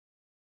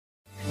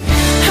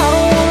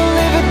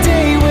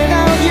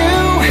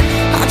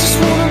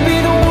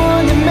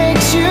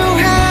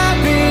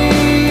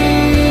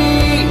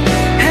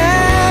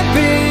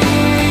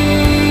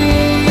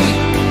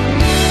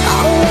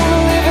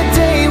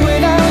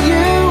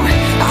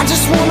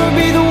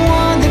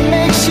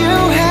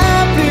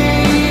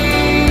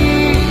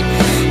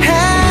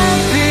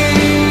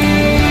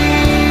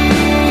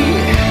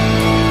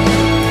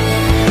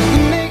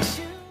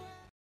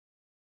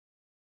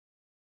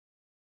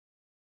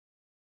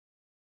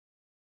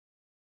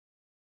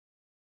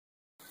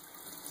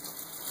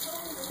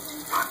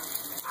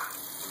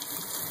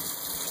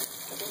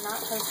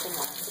posting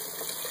that.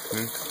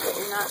 Hmm? But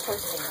you're not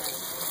posting that.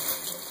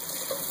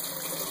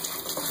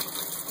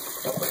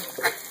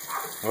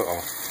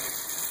 Uh-oh.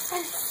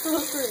 I'm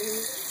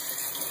slippery.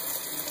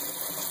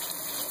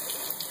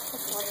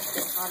 This water's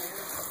getting hotter.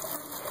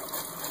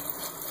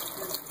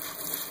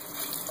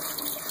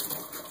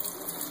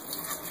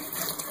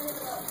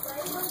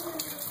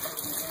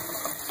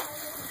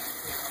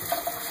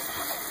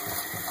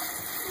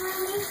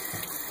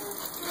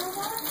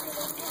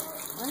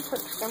 Mine took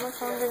so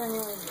much longer than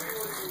yours.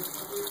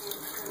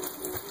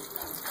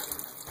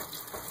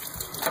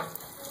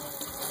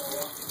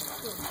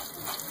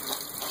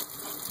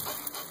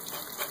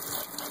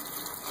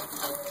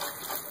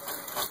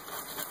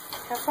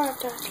 How far up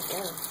do I have to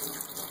go?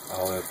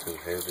 All the way up to the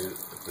head,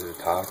 to the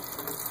top.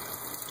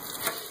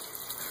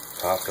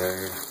 Top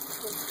area.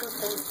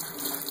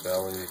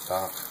 Belly,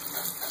 top.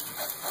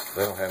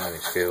 They don't have many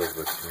scales,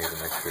 but you need to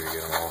make sure you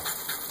get them all.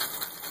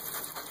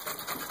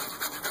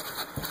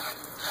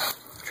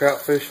 Trout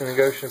fishing in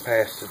Goshen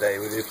Pass today.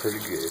 We did pretty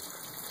good.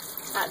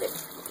 I did.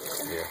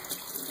 Yeah.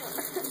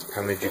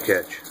 How many did you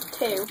catch?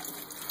 2.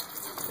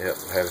 Yep,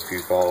 had a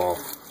few fall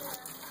off.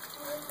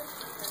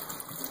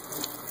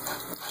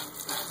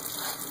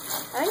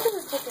 I think it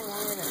was taking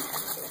longer than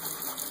expected.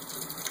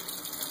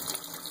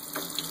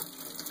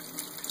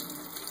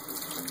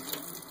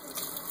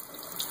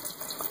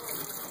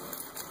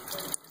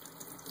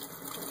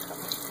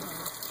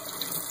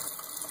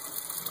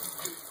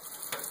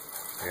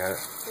 You got it?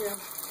 Yeah.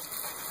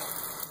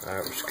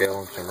 Alright, we're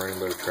scaling some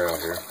rainbow trout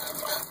here.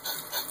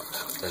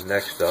 And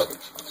next up,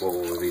 what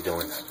will we be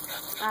doing?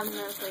 I'm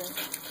no clue.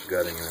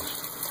 Gutting them.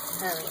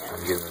 Oh, yeah.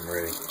 I'm getting them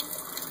ready.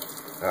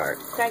 Alright.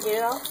 Did I get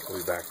it all? We'll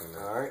be back in a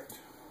minute. Alright.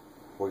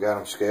 We got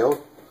them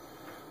scaled.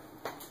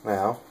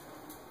 Now,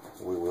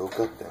 we will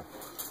gut them.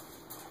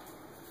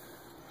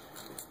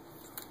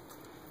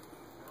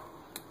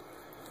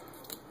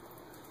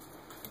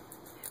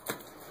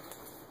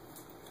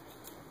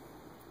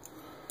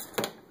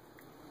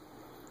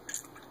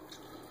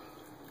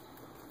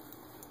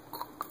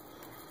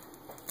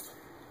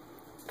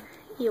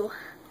 Ew.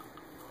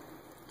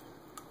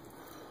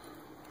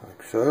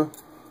 Like so.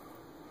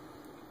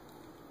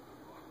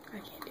 I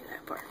can't do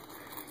that part.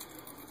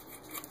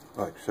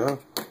 Like so.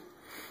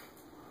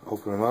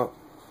 Open them up.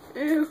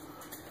 Ew.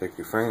 Take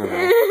your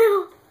fingernail.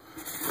 Ew.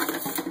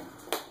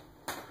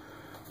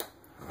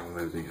 I'll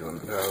move these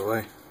ones out of the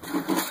way.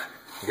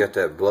 You got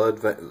that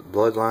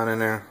blood line in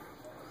there.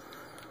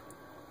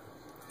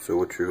 So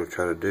what you're going to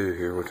try to do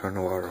here, we'll turn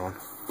the water on.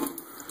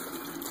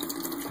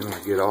 You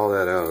want to get all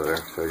that out of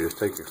there. So just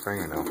take your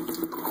fingernail and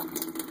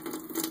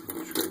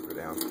scrape it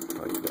down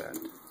like that.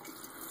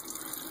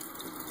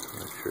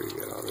 Make sure you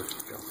get all this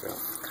junk out.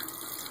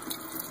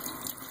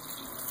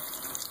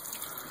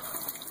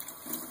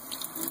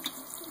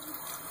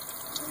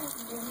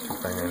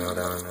 Fingernail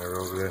down in there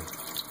real good.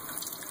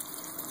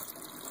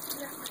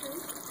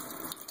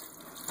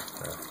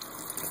 Yeah.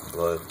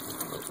 Blood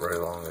right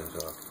along his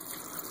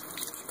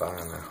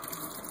spine there.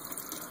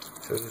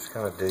 So just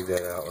kind of dig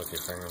that out with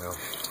your fingernail.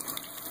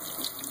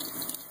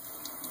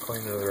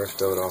 Clean the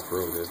rest of it off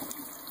real good.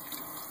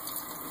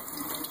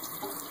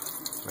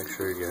 Make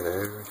sure you get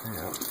everything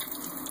out.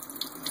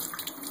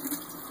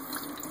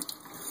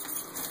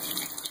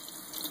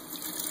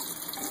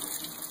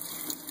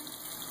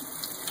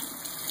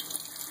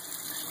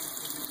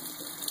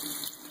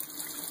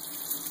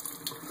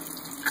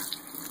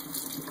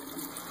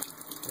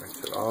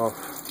 Rinse it off.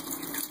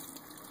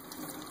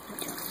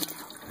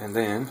 And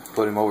then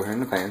put him over here in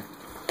the pan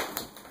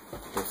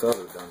with the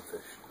other done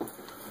fish. Like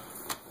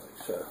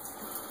so.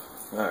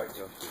 Alright,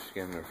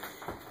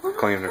 just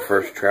cleaning the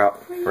first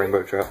trout,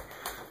 rainbow trout.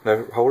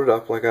 Now hold it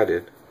up like I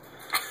did.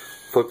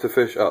 Flip the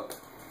fish up.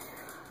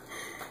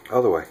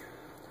 Other way.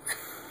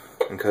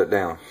 And cut it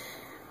down.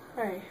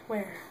 Alright,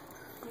 where?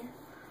 Here?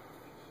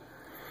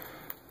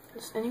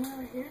 Just anywhere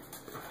right here?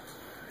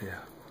 Yeah.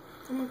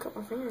 I'm gonna cut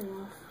my fingers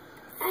off.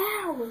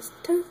 Ow! His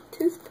tooth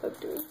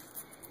poked me.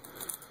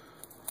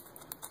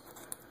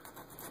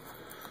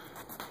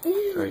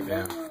 Ew, Straight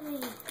down.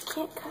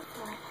 Can't cut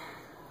that.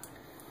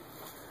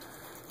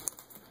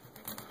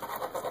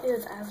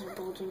 His eyes are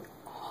bulging.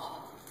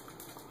 Oh.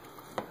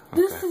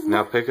 This Okay. is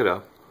Now pick it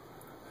up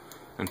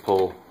and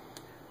pull.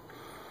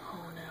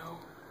 Oh no.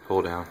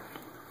 Pull down.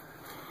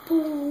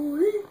 Pull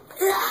it.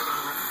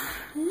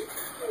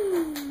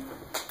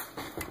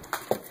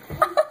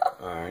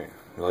 Alright,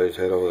 lay his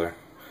head over there.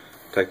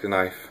 Take the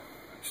knife,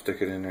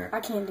 stick it in there. I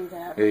can't do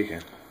that. Yeah, you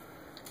can.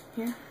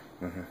 Here?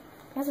 Mm-hmm.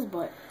 That's his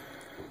butt.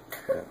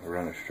 Yeah,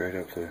 run it straight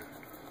up there.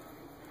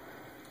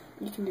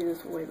 You can do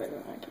this way better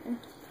than I can.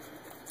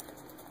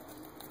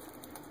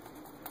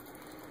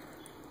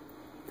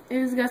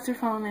 His guts are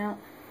falling out.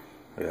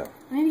 Yeah.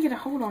 I need to get a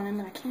hold on him,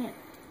 but I can't.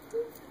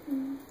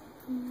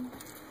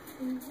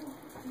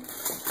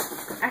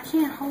 I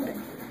can't hold it.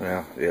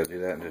 Yeah, do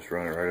that and just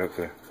run it right up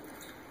there.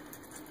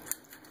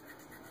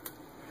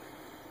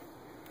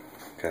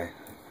 Okay.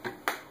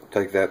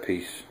 Take that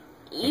piece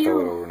and throw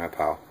it over in that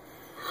pile.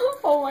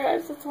 Oh my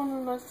gosh, that's one of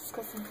the most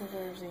disgusting things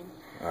I've ever seen.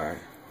 Alright.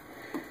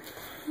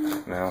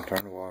 Now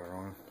turn the water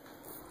on.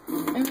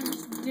 And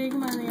just dig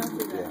my nail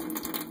through that. Yeah.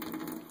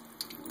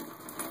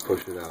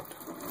 Push it out.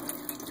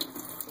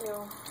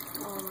 Ew.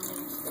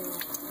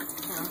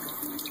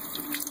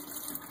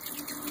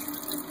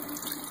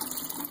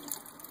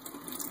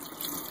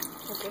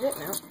 Look at it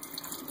now.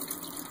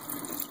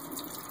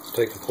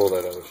 Take and pull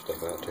that other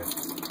stuff out too.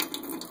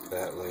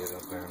 That, lay it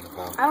up there in the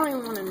pile. I don't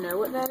even want to know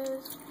what that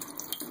is.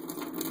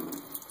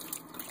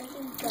 I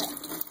think that.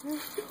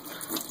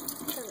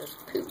 That's a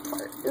poop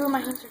part. Ooh, my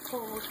hands are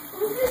cold.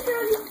 We're just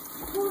trying to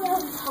pull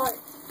out parts.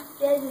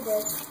 Yeah, do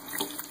this.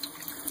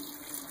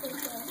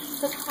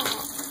 That's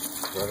hot.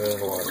 Run it in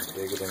the water.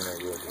 Dig it in there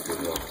real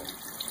good.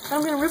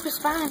 I'm going to rip his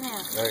spine in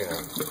half. No, you're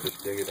not.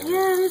 Just dig it in there.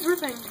 Yeah, it is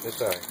ripping.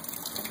 It's alright.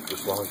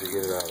 Just as long as you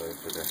get it out of there,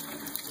 it's okay.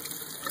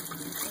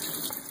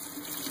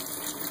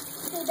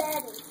 Hey,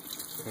 Daddy.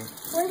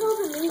 Where's all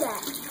the meat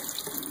at?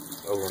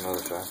 Over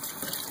another side.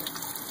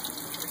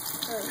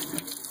 Oh.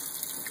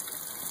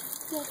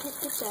 Yeah, get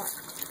that.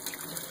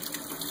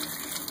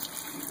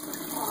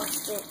 Oh,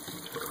 shit.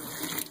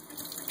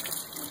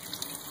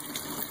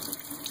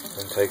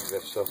 Then take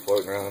that stuff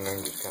floating around in there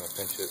and just kind of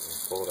pinch it and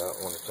pull it out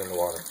when it's in the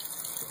water.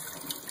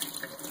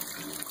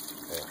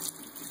 Yeah.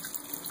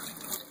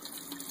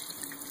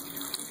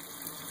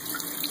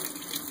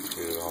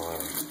 Get it all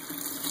out. I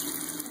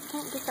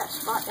can't get that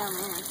spot down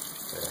there.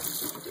 Yeah,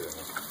 just do it.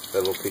 That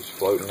little piece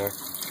floating there.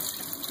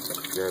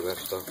 Grab that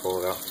stuff, pull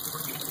it out.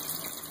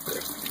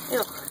 There.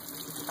 Ew.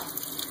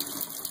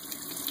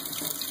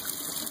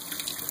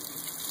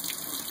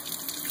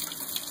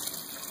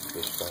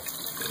 This stuff.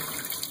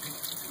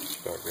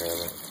 Start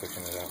grabbing it,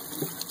 picking it out.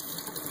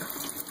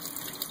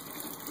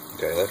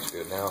 Okay, that's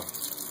good. Now,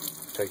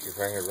 take your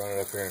finger, run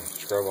it up here and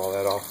scrub all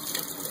that off.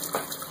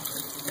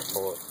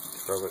 Pull it,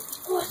 scrub it.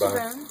 What's the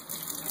bone?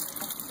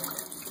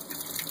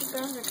 The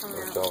bones are coming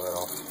Rinse out. all that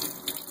off.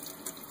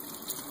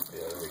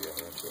 Yeah, there we go.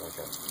 Rinse it like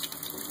that.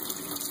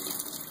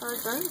 Oh, the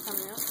bones are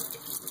coming out.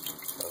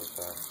 Other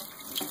side.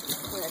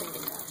 Wait, I didn't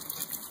get that.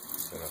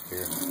 Then up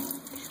here.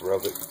 Just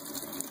rub it.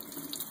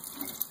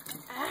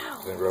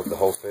 Ow! Then rub the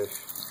whole fish.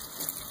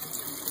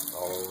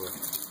 All over.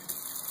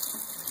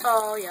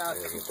 Oh, yeah.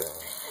 Yeah, get that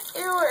one.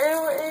 Ew, ew,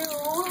 ew.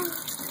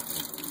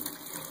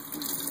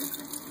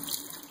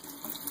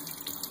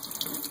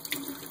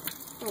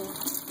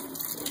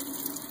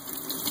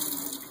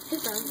 His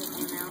bones are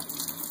coming out.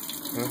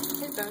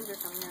 His bones are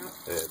coming out.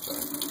 Yeah, it's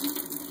fine.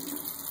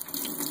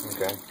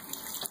 Okay.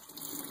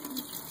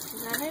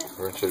 Is that it?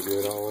 Rinse it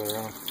good all the way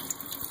around.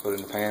 Put it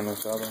in the pan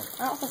with the other one.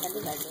 I don't think I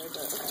did that good,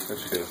 but okay.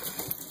 That's good.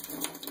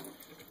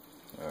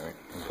 Alright,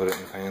 and put it in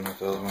the pan with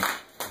the other one.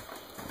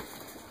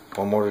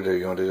 One more to do.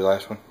 You want to do the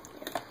last one?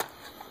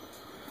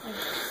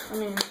 I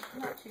mean,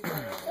 not too bad.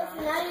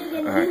 Now you're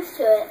getting Alright. used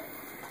to it.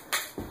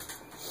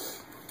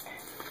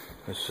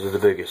 This is the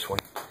biggest one,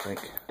 I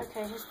think.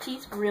 Okay, his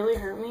teeth really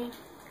hurt me.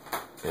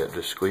 Yeah,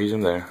 just squeeze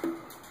them there.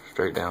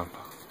 Straight down.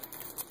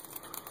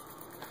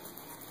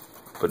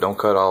 But don't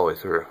cut all the way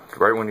through.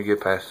 Right when you get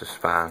past the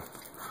spine.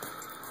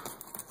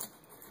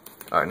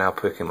 Alright, now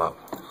pick him up.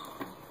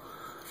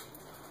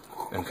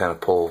 And kind of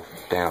pull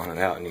down and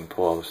out, and you can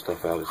pull all the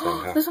stuff out at the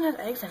same time. This one has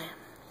eggs in it.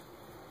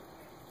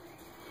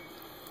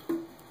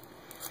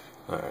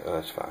 Alright,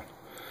 that's fine.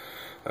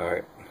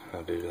 Alright,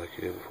 I'll do it like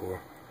you did before.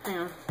 Hang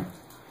on.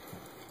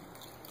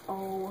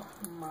 Oh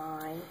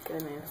my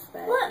goodness.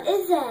 What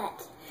is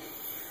that?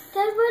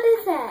 Dad, what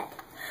is that?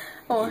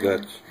 Oh, His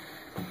guts.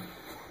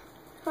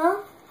 Huh?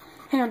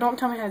 hang on, don't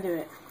tell me how to do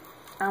it.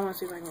 I want to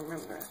see if I can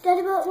remember it.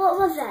 Daddy, what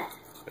was that?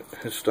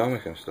 His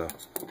stomach and stuff.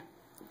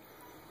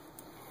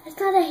 It's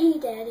not a he,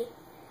 Daddy.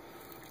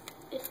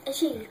 It's a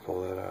she. Just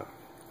pull that out.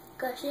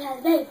 Because she has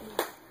a baby.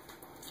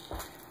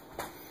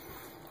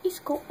 He's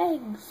got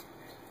eggs.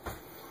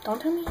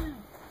 Don't tell me how.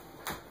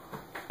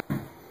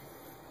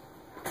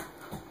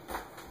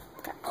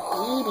 Got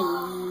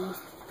babies.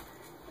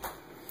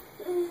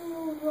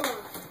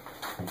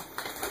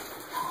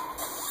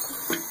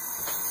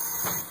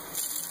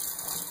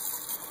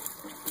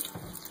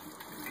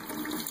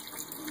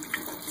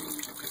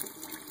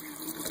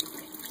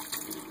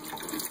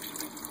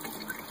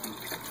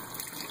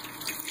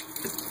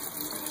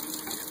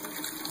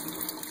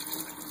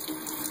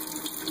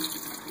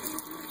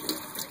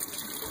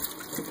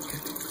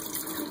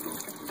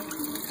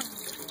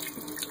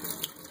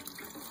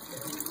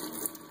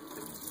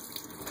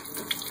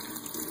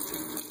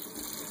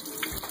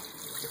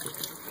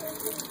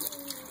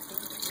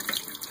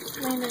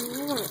 Landon,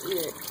 you want to eat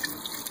it.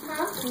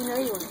 Huh? You know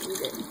you want to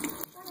eat it.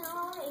 I know, I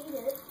want to eat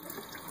it.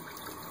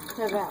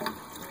 No, that.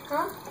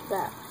 Huh?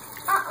 That.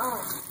 Uh-uh.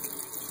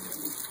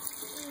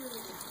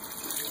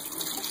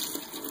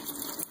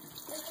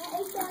 If I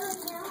ate that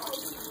right now, I'll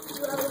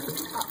blow it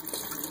up.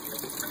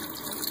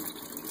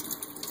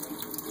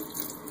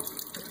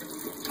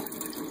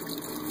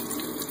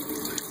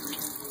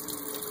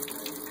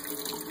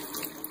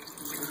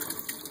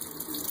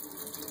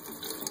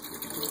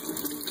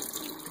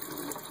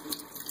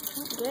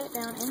 Get it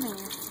down in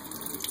there.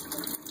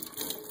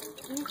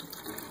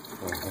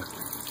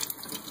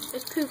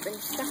 It's pooping,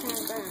 stuck in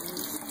his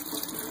bones.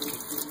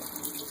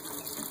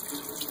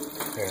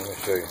 Here, let me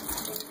show you.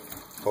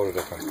 Hold it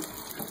up there.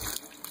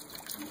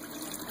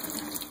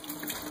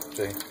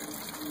 See?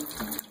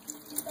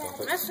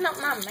 That's not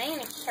my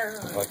manicure.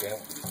 Like that?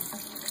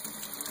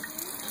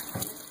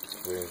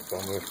 Weird.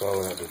 Don't move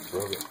slow and I just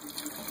broke it.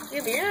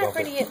 Yeah, but you're not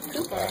afraid to get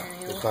poop on your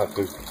nails. It's not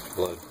poop, it's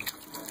blood.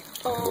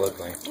 Oh, Blood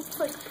vein. looks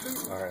like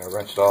poop. Alright, I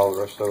rinsed all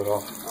the rest of it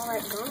off. All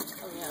that gunk's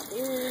coming out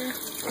here.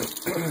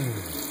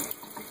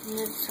 And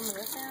then some of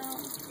this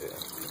out. Yeah.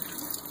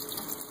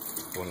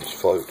 When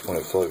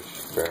it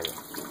floats, grab it.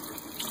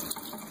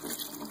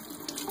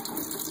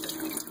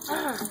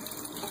 Ah.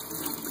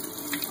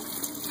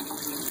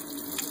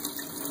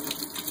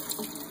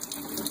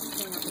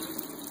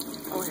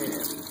 Oh, here it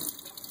is.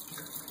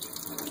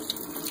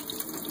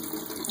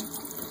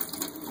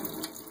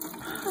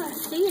 Ah, I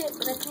see it,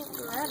 but I can't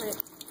grab it.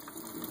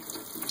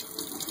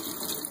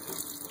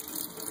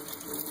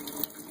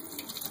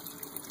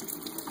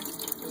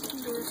 You can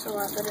do this a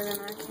lot better than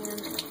I can.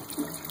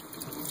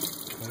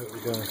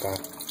 You're doing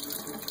fine.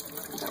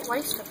 That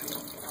white stuff.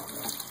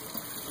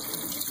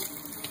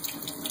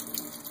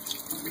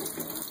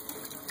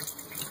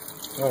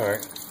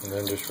 Alright, and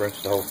then just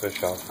rinse the whole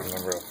fish off,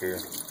 remember up here.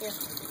 Yeah.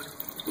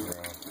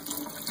 Around.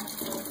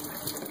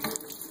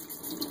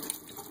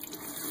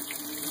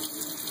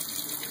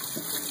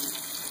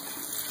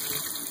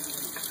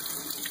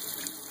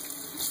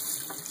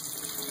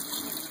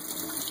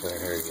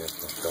 There you go,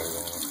 let's go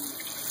along.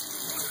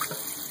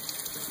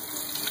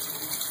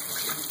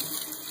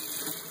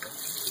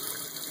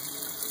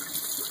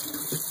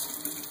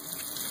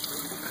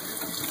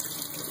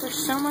 There's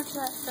so much of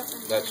that stuff in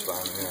here. That's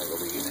fine, you're not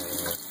really eating it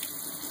anyway.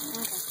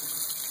 Okay.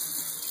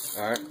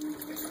 Alright,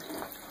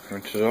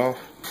 rinse it off,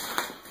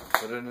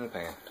 put it in the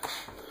pan.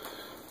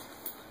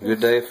 Good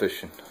day of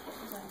fishing.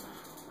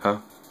 Huh?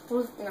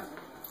 No.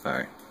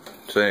 Alright,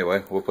 so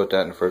anyway, we'll put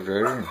that in the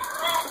refrigerator and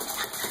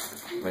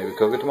maybe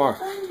cook it tomorrow.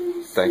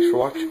 Thanks for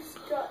watching.